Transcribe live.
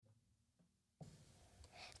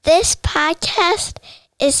This podcast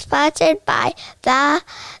is sponsored by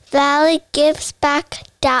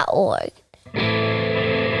ValleyGivesBack.org.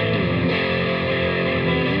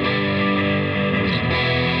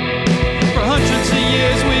 For hundreds of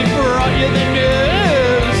years we brought you the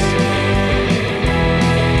news.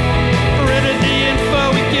 Printed the info,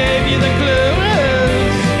 we gave you the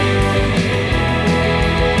clues.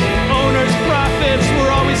 Owners' profits were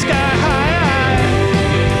always sky high.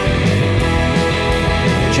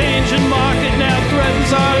 Changing market now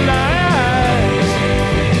threatens our lives.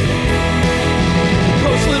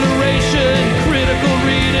 Post-literation, critical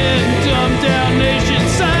reading, dumbed down nation,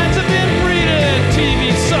 signs of inbreeding.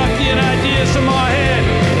 TV sucking ideas from our head.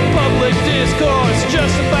 Public discourse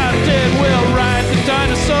just about dead. We'll ride the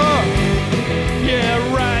dinosaur. Yeah,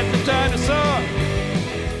 ride the dinosaur.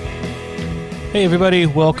 Hey everybody,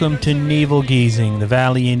 welcome to Navel Gazing, the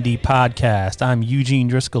Valley Indie podcast. I'm Eugene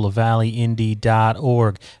Driscoll of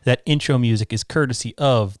valleyindie.org. That intro music is courtesy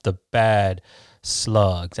of the Bad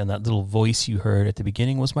Slugs. And that little voice you heard at the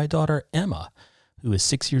beginning was my daughter Emma, who is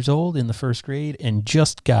 6 years old in the first grade and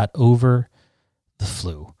just got over the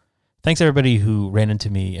flu. Thanks everybody who ran into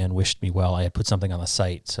me and wished me well. I had put something on the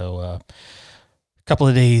site, so a couple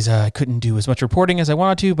of days I couldn't do as much reporting as I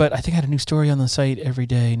wanted to, but I think I had a new story on the site every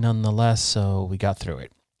day nonetheless, so we got through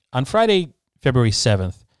it. On Friday, February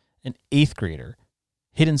 7th, an 8th grader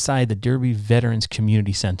hid inside the Derby Veterans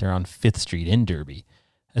Community Center on 5th Street in Derby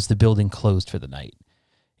as the building closed for the night.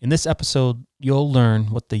 In this episode, you'll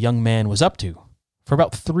learn what the young man was up to for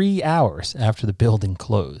about 3 hours after the building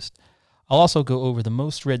closed. I'll also go over the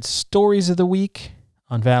most read stories of the week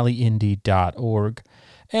on valleyindie.org,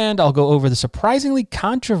 and I'll go over the surprisingly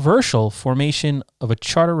controversial formation of a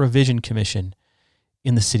charter revision commission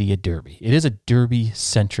in the city of Derby. It is a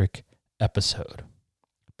Derby-centric episode.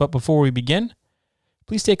 But before we begin,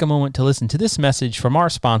 please take a moment to listen to this message from our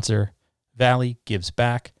sponsor,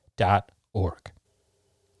 ValleyGivesBack.org.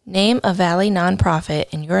 Name a Valley nonprofit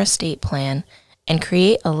in your estate plan and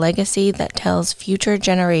create a legacy that tells future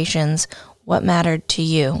generations what mattered to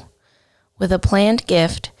you. With a planned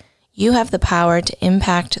gift, you have the power to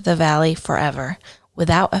impact the Valley forever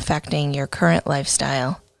without affecting your current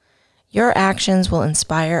lifestyle. Your actions will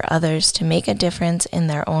inspire others to make a difference in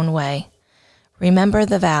their own way. Remember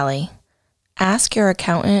the Valley. Ask your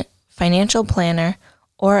accountant, financial planner,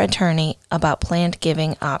 or attorney about planned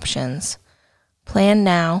giving options. Plan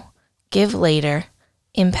now, give later,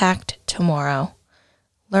 impact tomorrow.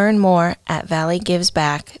 Learn more at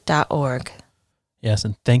valleygivesback.org. Yes,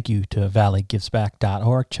 and thank you to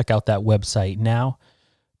valleygivesback.org. Check out that website now.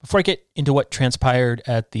 Before I get into what transpired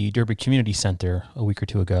at the Derby Community Center a week or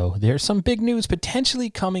two ago, there's some big news potentially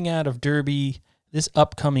coming out of Derby this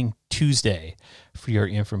upcoming Tuesday. For your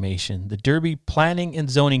information, the Derby Planning and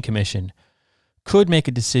Zoning Commission could make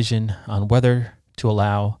a decision on whether to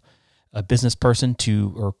allow a business person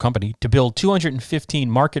or company to build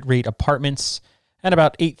 215 market rate apartments and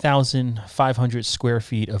about 8,500 square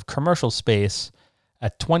feet of commercial space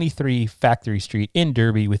at 23 Factory Street in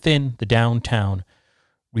Derby within the downtown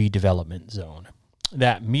redevelopment zone.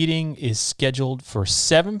 That meeting is scheduled for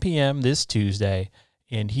 7 p.m. this Tuesday,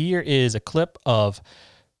 and here is a clip of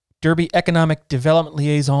Derby Economic Development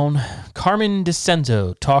Liaison Carmen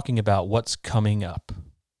DeCenzo talking about what's coming up.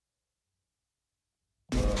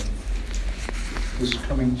 This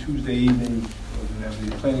coming Tuesday evening, we're going to have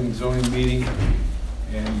the planning and zoning meeting,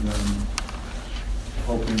 and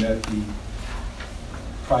hoping that the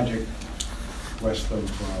project west of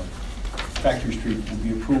Factory Street will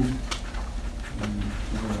be approved, and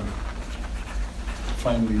we're going to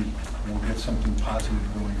finally get something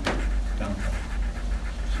positive going downtown.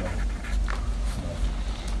 So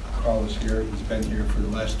Carl is here. He's been here for the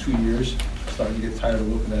last 2 years. Starting to get tired of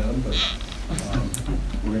looking at him, but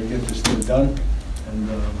we're going to get this thing done. And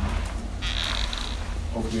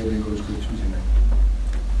hopefully everything goes good Tuesday night.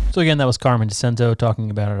 So again, that was Carmen DeCenzo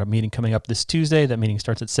talking about a meeting coming up this Tuesday. That meeting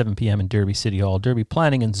starts at 7 p.m. in Derby City Hall. Derby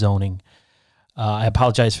Planning and Zoning. I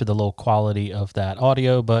apologize for the low quality of that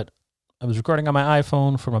audio, but I was recording on my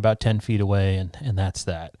iPhone from about 10 feet away, and that's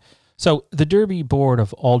that. So the Derby Board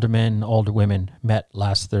of Aldermen and Alderwomen met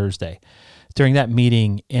last Thursday. During that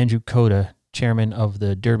meeting, Andrew Coda, chairman of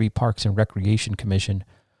the Derby Parks and Recreation Commission,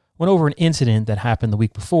 went over an incident that happened the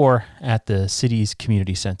week before at the city's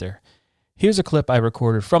community center. Here's a clip I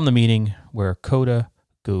recorded from the meeting where Coda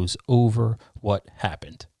goes over what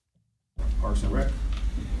happened. Parks and Rec.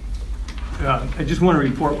 I just want to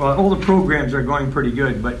report, well, all the programs are going pretty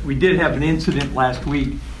good, but we did have an incident last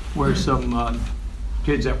week where some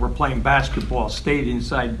kids that were playing basketball hid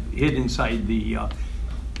inside the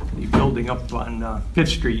building up on 5th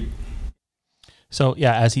Street. So,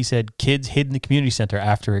 yeah, as he said, kids hid in the community center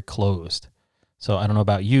after it closed. So I don't know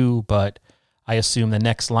about you, but I assume the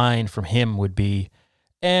next line from him would be,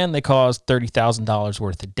 and they caused $30,000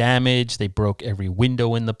 worth of damage. They broke every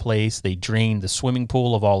window in the place. They drained the swimming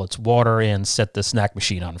pool of all its water and set the snack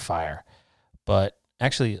machine on fire. But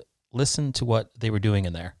actually, listen to what they were doing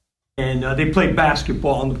in there. And they played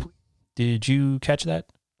basketball. Did you catch that?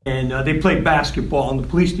 And they played basketball, and the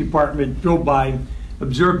police department drove by,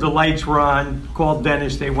 observed the lights were on, called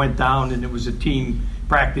Dennis, they went down, and it was a team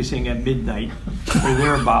practicing at midnight or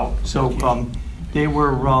thereabout. So they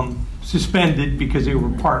were suspended because they were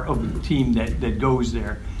part of the team that goes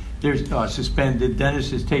there. They're suspended.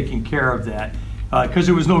 Dennis is taking care of that. Because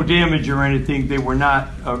there was no damage or anything, they were not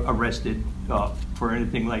arrested for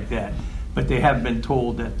anything like that. But they have been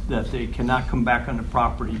told that they cannot come back on the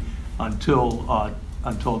property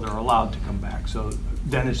until they're allowed to come back. So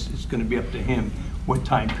Dennis, it's going to be up to him what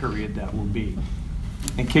time period that will be,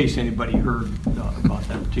 in case anybody heard about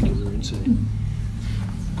that particular incident.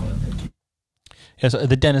 Yeah, so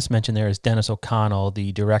the Dennis mentioned there is Dennis O'Connell,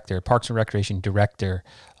 the director, Parks and Recreation director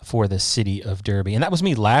for the city of Derby. And that was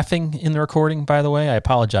me laughing in the recording, by the way. I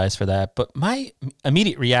apologize for that. But my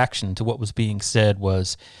immediate reaction to what was being said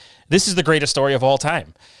was, this is the greatest story of all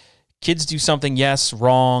time. Kids do something, yes,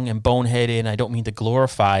 wrong and boneheaded, and I don't mean to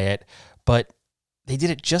glorify it, but they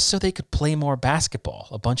did it just so they could play more basketball,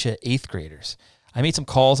 a bunch of 8th graders. I made some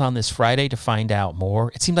calls on this Friday to find out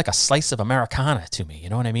more. It seemed like a slice of Americana to me, you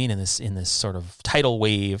know what I mean, in this sort of tidal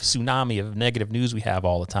wave, tsunami of negative news we have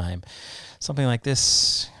all the time. Something like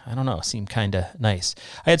this, I don't know, seemed kind of nice.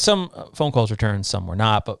 I had some phone calls returned, some were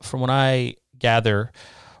not, but from what I gather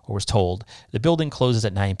or was told, the building closes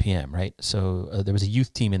at 9 p.m., right? So there was a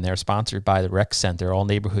youth team in there sponsored by the rec center, all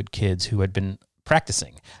neighborhood kids who had been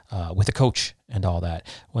practicing with a coach and all that.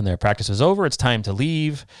 When their practice was over, it's time to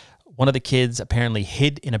leave. One of the kids apparently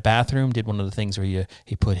hid in a bathroom, did one of the things where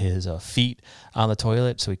he put his feet on the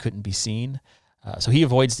toilet so he couldn't be seen. So he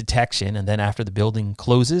avoids detection, and then after the building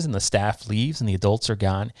closes and the staff leaves and the adults are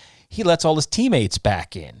gone, he lets all his teammates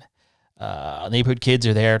back in. Neighborhood kids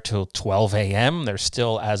are there till 12 a.m. There's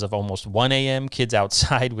still, as of almost 1 a.m., kids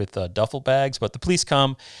outside with duffel bags, but the police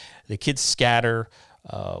come. The kids scatter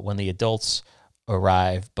when the adults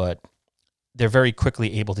arrive, but they're very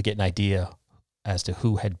quickly able to get an idea as to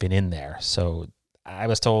who had been in there. So I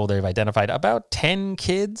was told they've identified about 10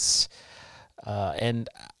 kids, and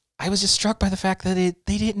I was just struck by the fact that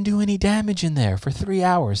they didn't do any damage in there for 3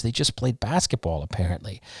 hours. They just played basketball,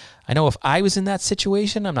 apparently. I know if I was in that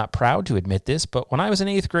situation, I'm not proud to admit this, but when I was in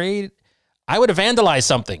 8th grade, I would have vandalized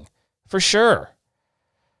something, for sure.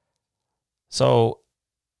 So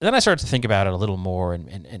then I started to think about it a little more,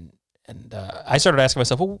 and I started asking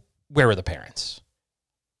myself, well, where were the parents?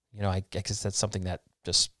 You know, I guess that's something that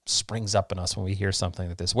just springs up in us when we hear something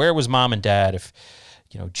like this. Where was mom and dad if,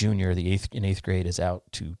 you know, Junior, in 8th grade, is out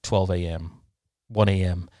to 12 a.m., 1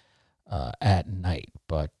 a.m. At night?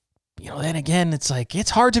 But, you know, then again, it's like, it's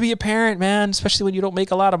hard to be a parent, man, especially when you don't make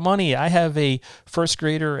a lot of money. I have a 1st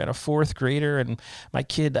grader and a 4th grader, and my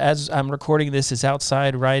kid, as I'm recording this, is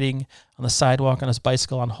outside riding on the sidewalk on his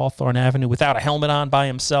bicycle on Hawthorne Avenue without a helmet on by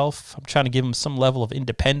himself. I'm trying to give him some level of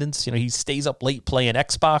independence. You know, he stays up late playing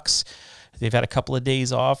Xbox. They've had a couple of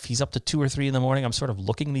days off. He's up to 2 or 3 in the morning. I'm sort of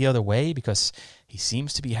looking the other way because he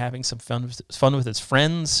seems to be having some fun with his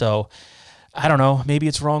friends. So I don't know. Maybe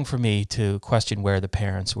it's wrong for me to question where the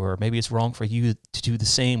parents were. Maybe it's wrong for you to do the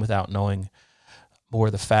same without knowing more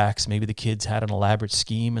of the facts. Maybe the kids had an elaborate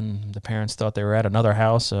scheme and the parents thought they were at another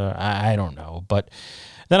house. I don't know. But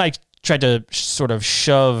then I tried to sort of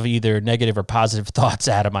shove either negative or positive thoughts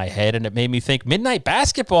out of my head, and it made me think, midnight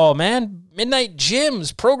basketball, man, midnight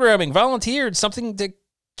gyms, programming, volunteered, something to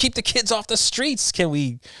keep the kids off the streets.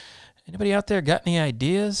 Anybody out there got any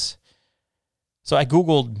ideas? So I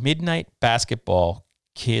Googled midnight basketball,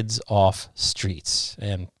 kids off streets,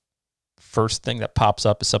 and first thing that pops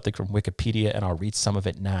up is something from Wikipedia, and I'll read some of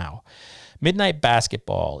it now. Midnight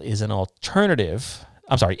basketball is an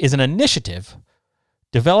initiative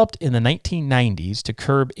developed in the 1990s to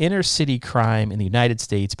curb inner-city crime in the United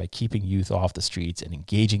States by keeping youth off the streets and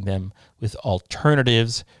engaging them with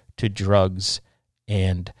alternatives to drugs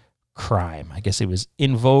and crime. I guess it was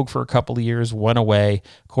in vogue for a couple of years, went away.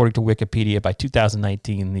 According to Wikipedia, by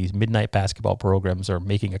 2019, these midnight basketball programs are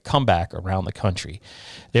making a comeback around the country.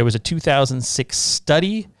 There was a 2006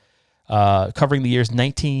 study covering the years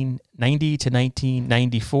 1990 to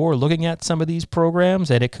 1994, looking at some of these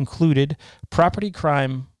programs, and it concluded property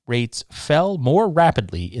crime rates fell more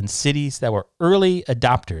rapidly in cities that were early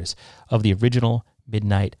adopters of the original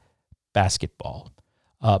midnight basketball.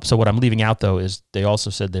 So what I'm leaving out, though, is they also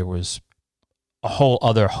said there was a whole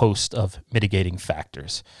other host of mitigating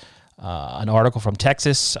factors. An article from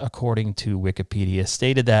Texas, according to Wikipedia,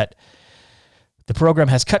 stated that the program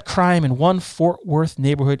has cut crime in one Fort Worth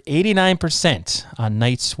neighborhood 89% on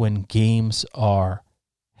nights when games are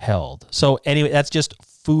held. So anyway, that's just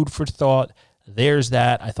food for thought. There's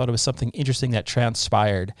that. I thought it was something interesting that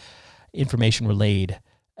transpired, information relayed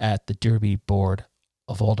at the Derby Board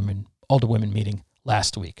of Alderwomen meeting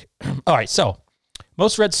last week. All right, so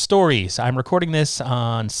most read stories. I'm recording this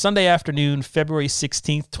on Sunday afternoon, February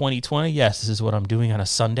 16th, 2020. Yes, this is what I'm doing on a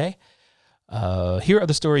Sunday. Here are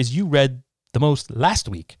the stories you read the most last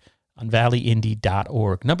week on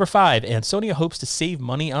valleyindy.org. Number 5, Ansonia hopes to save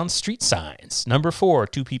money on street signs. Number 4,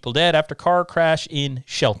 2 people dead after car crash in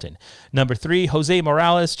Shelton. Number 3, Jose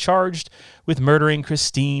Morales charged with murdering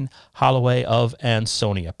Christine Holloway of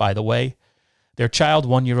Ansonia. By the way, their child,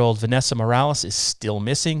 1-year-old Vanessa Morales, is still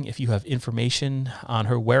missing. If you have information on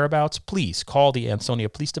her whereabouts, please call the Ansonia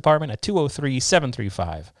Police Department at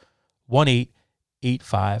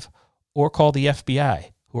 203-735-1885 or call the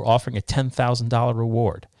FBI, who are offering a $10,000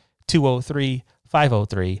 reward.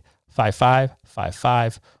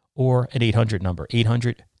 203-503-5555 or an 800 number,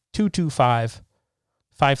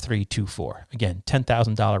 800-225-5324. Again,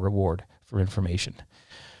 $10,000 reward for information.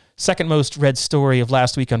 Second most read story of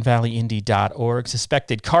last week on valleyindy.org.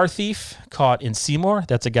 Suspected car thief caught in Seymour.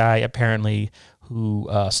 That's a guy apparently who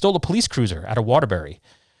stole a police cruiser out of Waterbury,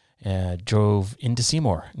 drove into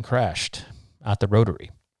Seymour and crashed at the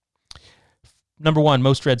Rotary. Number 1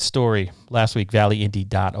 most read story last week,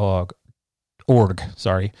 valleyindy.org.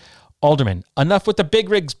 Alderman, enough with the big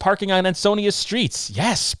rigs parking on Ansonia's streets.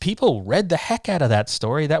 Yes, people read the heck out of that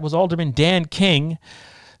story. That was Alderman Dan King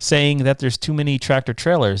saying that there's too many tractor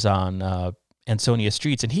trailers on Ansonia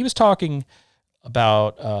streets. And he was talking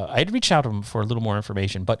about, I'd reached out to him for a little more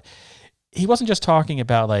information, but he wasn't just talking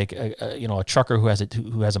about like a trucker who has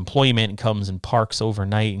employment and comes and parks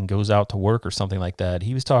overnight and goes out to work or something like that.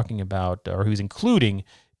 He was talking about, or he was including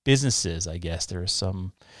businesses. I guess there are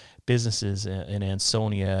some businesses in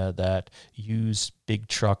Ansonia that use big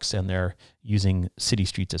trucks and they're using city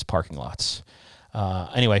streets as parking lots.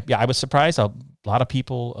 Anyway, yeah, I was surprised. A lot of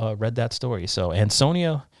people read that story. So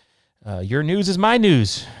Ansonia, your news is my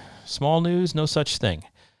news. Small news, no such thing.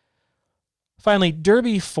 Finally,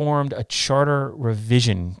 Derby formed a charter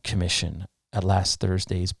revision commission at last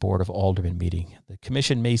Thursday's Board of Aldermen meeting. The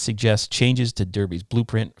commission may suggest changes to Derby's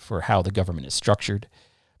blueprint for how the government is structured.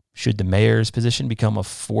 Should the mayor's position become a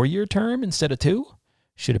 4-year term instead of 2?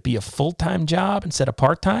 Should it be a full-time job instead of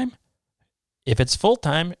part-time? If it's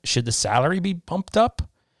full-time, should the salary be bumped up?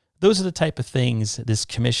 Those are the type of things this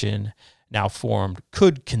commission, now formed,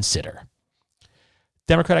 could consider.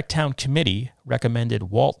 Democratic Town Committee recommended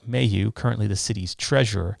Walt Mayhew, currently the city's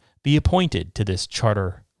treasurer, be appointed to this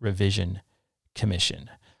charter revision commission.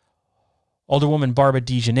 Alderwoman Barbara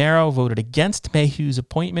DeGennaro voted against Mayhew's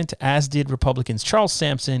appointment, as did Republicans Charles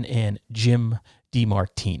Sampson and Jim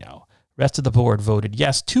DiMartino. Rest of the board voted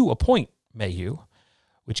yes to appoint Mayhew,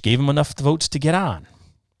 which gave him enough votes to get on.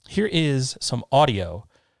 Here is some audio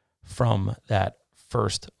from that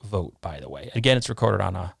first vote, by the way. Again, it's recorded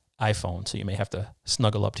on an iPhone, so you may have to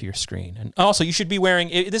snuggle up to your screen. And also, you should be wearing,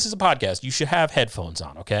 this is a podcast, you should have headphones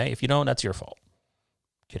on, okay? If you don't, that's your fault.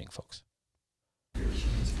 Kidding, folks.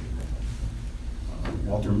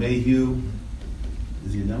 Walter Mayhew,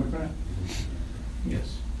 is he a Democrat?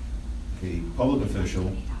 Yes. A public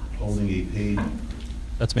official holding a paid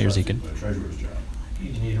That's Mayor Zekin. treasurer's job.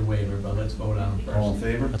 You need a waiver, but let's vote on it first. All in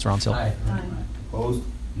favor? That's Ron Silk. Aye. Opposed?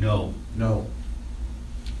 No. No.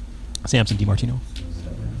 Sampson DiMartino.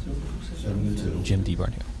 7-2. Jim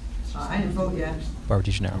DiMartino. I didn't vote yet. Barbara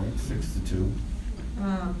DeGennaro. 6-2.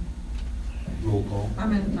 Roll call.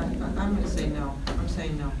 I'm going to say no. I'm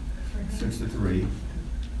saying no. 6-3.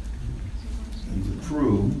 He's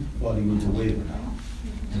approved, but he needs a waiver now.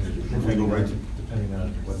 If we go right to, Depending on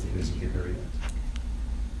what it is, get very,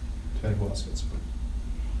 depending who else gets it.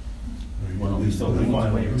 well, he still he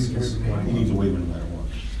needs a waiver no matter what.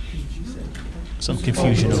 Some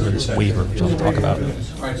confusion over this waiver, which I'll talk about. All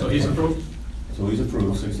right, so he's approved? So he's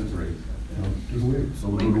approved, 6-3. So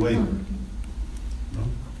we'll do the waiver.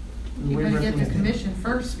 You're going to get the commission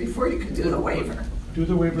first before you can do the waiver. Do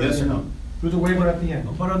the waiver. Yes or no? Do the waiver at the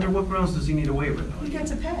end. But under what grounds does he need a waiver, though? You get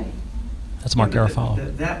to pay. That's Mark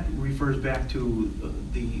Garofalo. That refers back to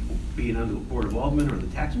the being on the Board of Aldermen or the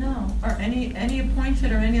tax board? No, or any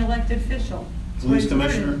appointed or any elected official. Police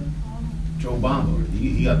Commissioner Joe Bombo,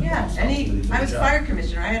 he got. Yeah, I was fire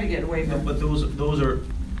commissioner, I had to get a waiver. But those are,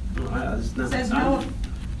 it's not.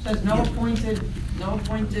 Says no appointed,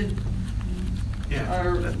 Yeah.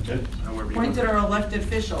 or however you appointed want. or elected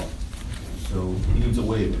official. So he needs a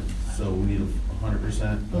waiver, so we need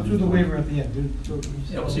 100%. Go through the waiver at the end.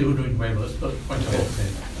 Yeah, we'll see who doing waiver. Let's point to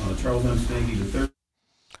both. Charles M. Stanky III.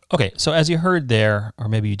 Okay, so as you heard there, or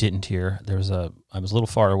maybe you didn't hear, I was a little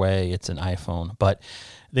far away. It's an iPhone, but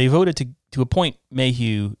they voted to appoint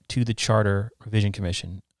Mayhew to the Charter Revision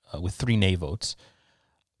Commission with 3 nay votes.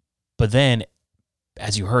 But then,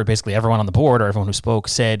 as you heard, basically everyone on the board or everyone who spoke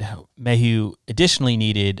said Mayhew additionally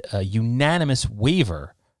needed a unanimous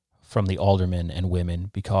waiver from the aldermen and women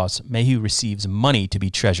because Mayhew receives money to be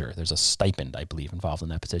treasurer. There's a stipend, I believe, involved in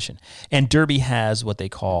that position. And Derby has what they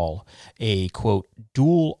call a, quote,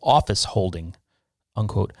 dual office holding,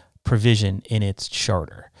 unquote, provision in its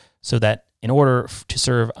charter. So that in order to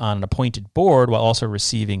serve on an appointed board while also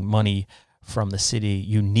receiving money from the city,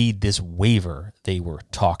 you need this waiver they were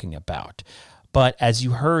talking about. But as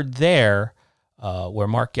you heard there, where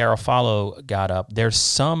Mark Garofalo got up, there's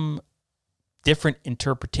some different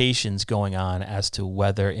interpretations going on as to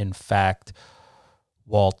whether, in fact,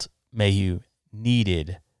 Walt Mayhew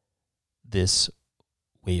needed this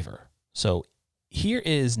waiver. So here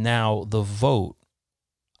is now the vote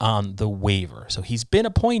on the waiver. So he's been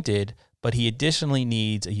appointed, but he additionally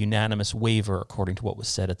needs a unanimous waiver, according to what was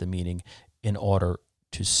said at the meeting, in order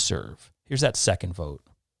to serve. Here's that second vote.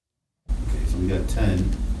 Okay, so we got 10.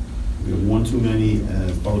 We have 1 too many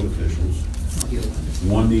as public officials.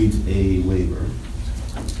 1 needs a waiver.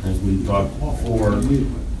 As we talked before,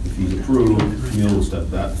 if he's approved, Camille will step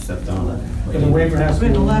down. But the waiver has to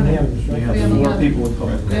be unanimous, right? We have 4 people in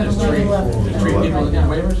public. We have 3 11. people in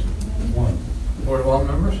waivers? 1. Board of all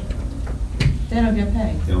members? They don't get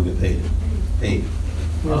paid. They don't get paid. Paid.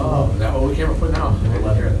 Oh, is that what we came up with now?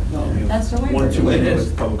 That's the waiver. 1 too many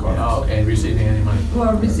is public office. Oh, okay, receiving any money.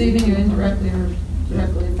 Or receiving it indirectly or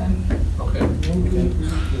directly then. Okay.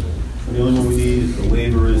 The only one we need a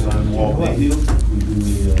waiver is on Walt Mayhew. We do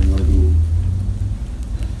need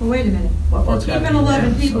Well, wait a minute. Well, We're it's gotta keeping be 11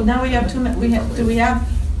 unanimous. people. Now we have too many,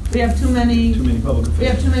 we have too many public officials. we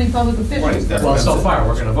have too many public Right, officials. that's Well, what so I'm saying. far,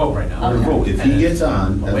 we're gonna vote right now. We're gonna vote. If he gets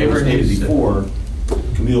on, as Waiver was stated needs to- before,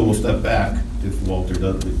 Camille will step back if Walter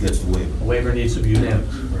gets the waiver. A waiver needs to be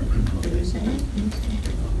unanimous.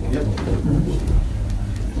 Yep.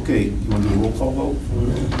 Okay, you want to do a roll call vote?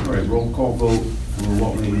 All right, roll call vote for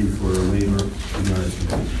Walt Mayhew for a waiver.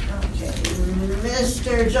 Okay.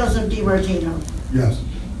 Mr. Joseph DiMartino. Yes.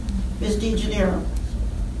 Ms. DeGenero.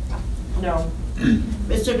 No.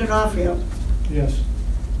 Mr. D'Onofrio. Yes.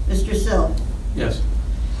 Mr. Sill. Yes.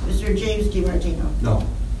 Mr. James DiMartino. No.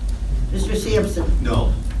 Mr. Sampson.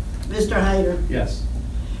 No. Mr. Hyder. Yes.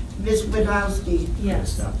 Ms. Widowski.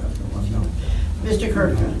 Yes. Stop after 1, no. Mr.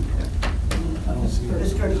 Kirka.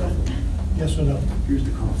 Ms. Kirka. Yes or no? Here's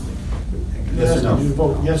the conflict. Yes or no? You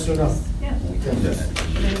vote yes or no? Yes.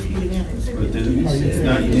 Unanimous. But then it's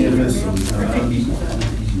not unanimous, so it's not on.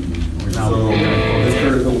 So, Ms.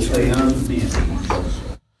 Curtis will stay on.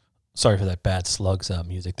 Sorry for that bad Slugs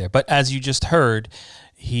music there. But as you just heard,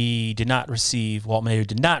 Walt Mayhew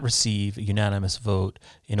did not receive a unanimous vote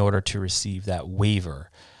in order to receive that waiver.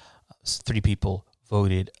 3 people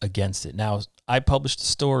voted against it. Now, I published a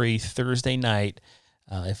story Thursday night.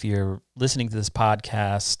 If you're listening to this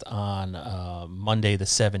podcast on Monday the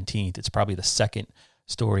 17th, it's probably the second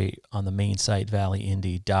story on the main site,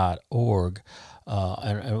 valleyindy.org.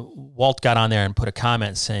 And Walt got on there and put a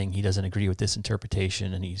comment saying he doesn't agree with this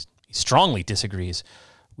interpretation, and he strongly disagrees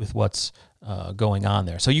with what's going on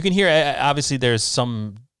there. So you can hear, obviously, there's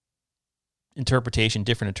some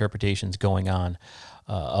different interpretations going on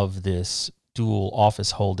of this dual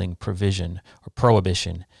office holding provision or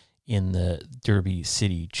prohibition in the Derby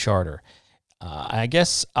City Charter. I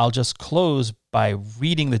guess I'll just close by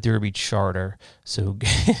reading the Derby Charter. So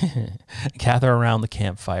gather around the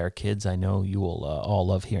campfire, kids. I know you will all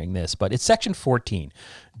love hearing this, but it's section 14,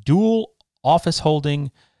 dual office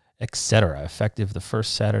holding, etc., effective the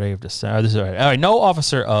first Saturday of December. All right, no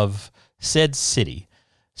officer of said city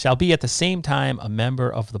shall be at the same time a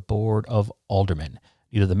member of the Board of Aldermen,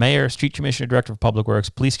 neither the mayor, street commissioner, director of public works,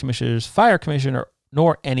 police commissioners, fire commissioner,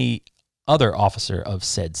 nor any other officer of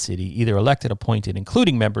said city, either elected, appointed,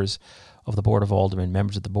 including members of the Board of Aldermen,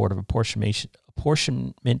 members of the Board of Apportionment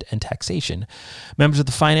and Taxation, members of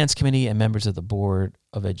the Finance Committee, and members of the Board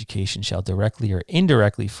of Education shall directly or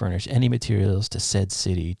indirectly furnish any materials to said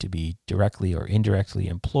city to be directly or indirectly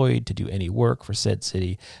employed to do any work for said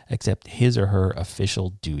city except his or her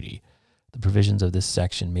official duty. The provisions of this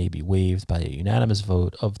section may be waived by a unanimous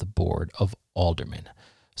vote of the Board of Aldermen.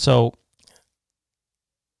 So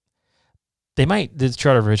the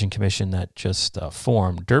Charter Revision Commission that just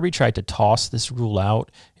formed, Derby tried to toss this rule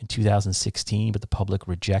out in 2016, but the public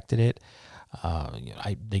rejected it.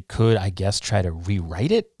 They could, I guess, try to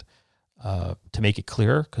rewrite it to make it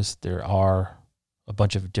clearer, because there are a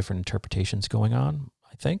bunch of different interpretations going on,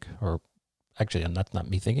 I think. Or actually, that's not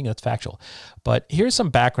me thinking, that's factual. But here's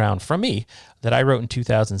some background from me that I wrote in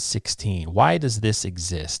 2016. Why does this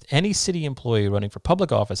exist? Any city employee running for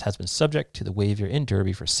public office has been subject to the waiver in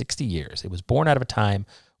Derby for 60 years. It was born out of a time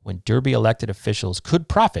when Derby elected officials could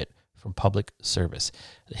profit from public service.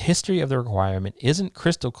 The history of the requirement isn't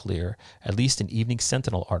crystal clear, at least in Evening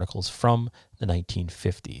Sentinel articles from the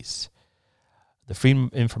 1950s. The Freedom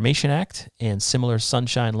of Information Act and similar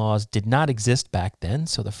sunshine laws did not exist back then,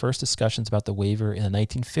 so the first discussions about the waiver in the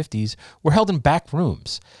 1950s were held in back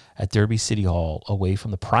rooms at Derby City Hall, away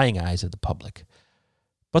from the prying eyes of the public.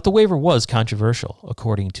 But the waiver was controversial,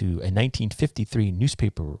 according to a 1953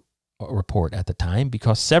 newspaper report at the time,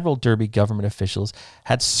 because several Derby government officials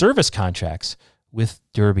had service contracts with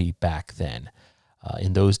Derby back then.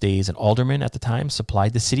 In those days, an alderman at the time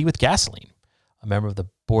supplied the city with gasoline. A member of the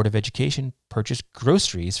Board of Education purchased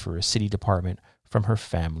groceries for a city department from her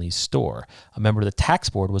family's store. A member of the tax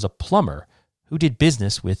board was a plumber who did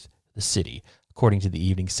business with the city. According to the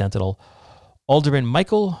Evening Sentinel, Alderman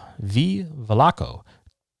Michael V. Valaco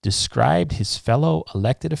described his fellow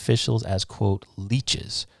elected officials as, quote,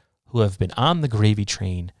 leeches who have been on the gravy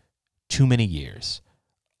train too many years,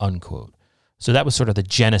 unquote. So that was sort of the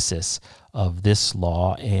genesis of this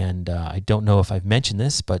law, and I don't know if I've mentioned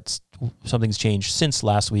this, but something's changed since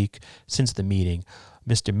last week, since the meeting.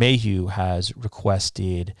 Mr. Mayhew has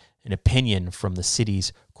requested an opinion from the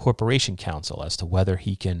city's Corporation Council as to whether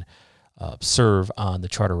he can serve on the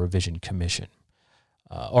Charter Revision Commission.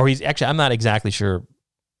 I'm not exactly sure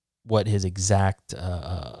what his exact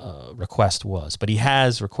request was, but he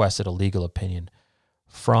has requested a legal opinion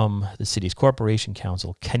from the city's Corporation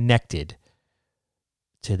Council connected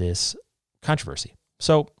to this controversy.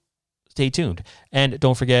 So stay tuned. And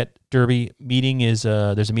don't forget, Derby meeting is,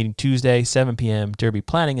 there's a meeting Tuesday, 7 p.m., Derby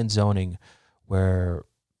Planning and Zoning, where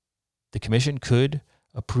the commission could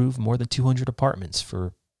approve more than 200 apartments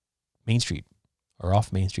for Main Street or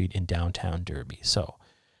off Main Street in downtown Derby. So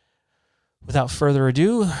without further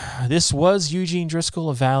ado, this was Eugene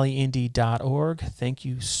Driscoll of valleyindy.org. Thank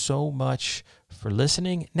you so much for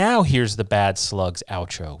listening. Now here's the Bad Slugs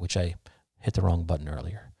outro, which I hit the wrong button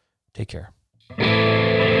earlier. Take care.